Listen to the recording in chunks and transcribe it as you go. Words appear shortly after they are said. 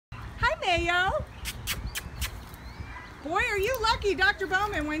Mayo. Boy, are you lucky. Dr.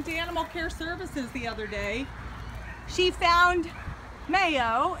 Bowman went to Animal Care Services the other day. She found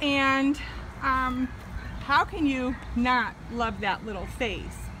Mayo, and how can you not love that little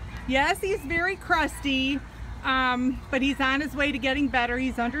face? Yes, he's very crusty, but he's on his way to getting better.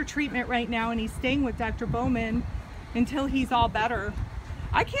 He's under treatment right now, and he's staying with Dr. Bowman until he's all better.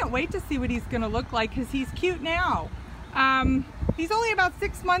 I can't wait to see what he's going to look like because he's cute now. He's only about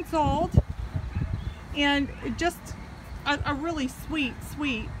 6 months old, and just a really sweet,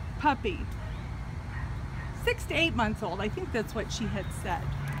 sweet puppy. 6 to 8 months old, I think that's what she had said.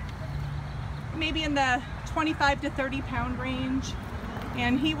 Maybe in the 25 to 30 pound range.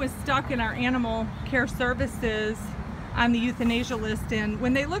 And he was stuck in our Animal Care Services on the euthanasia list. And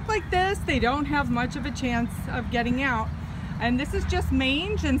when they look like this, they don't have much of a chance of getting out. And this is just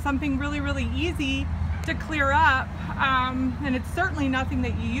mange and something really, really easy to clear up. And it's certainly nothing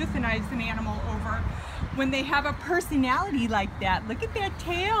that you euthanize an animal over when they have a personality like that. Look at that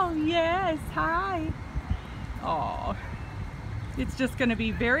tail. Yes, hi. Oh, it's just going to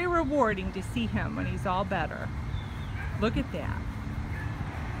be very rewarding to see him when he's all better. Look at that.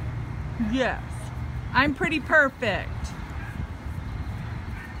 Yes, I'm pretty perfect.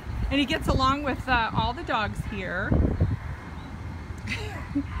 And he gets along with all the dogs here.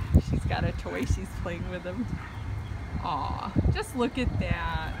 She's got a toy, she's playing with him. Aw, just look at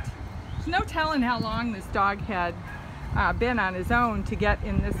that. There's no telling how long this dog had been on his own to get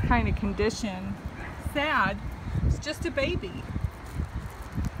in this kind of condition. Sad. It's just a baby.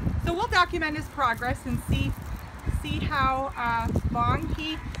 So we'll document his progress and see how long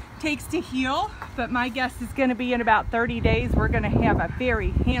he takes to heal, but my guess is going to be in about 30 days we're going to have a very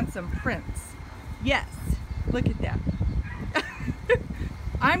handsome prince. Yes, look at that.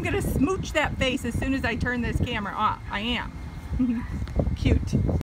 I'm going to smooch that face as soon as I turn this camera off. I am. Cute.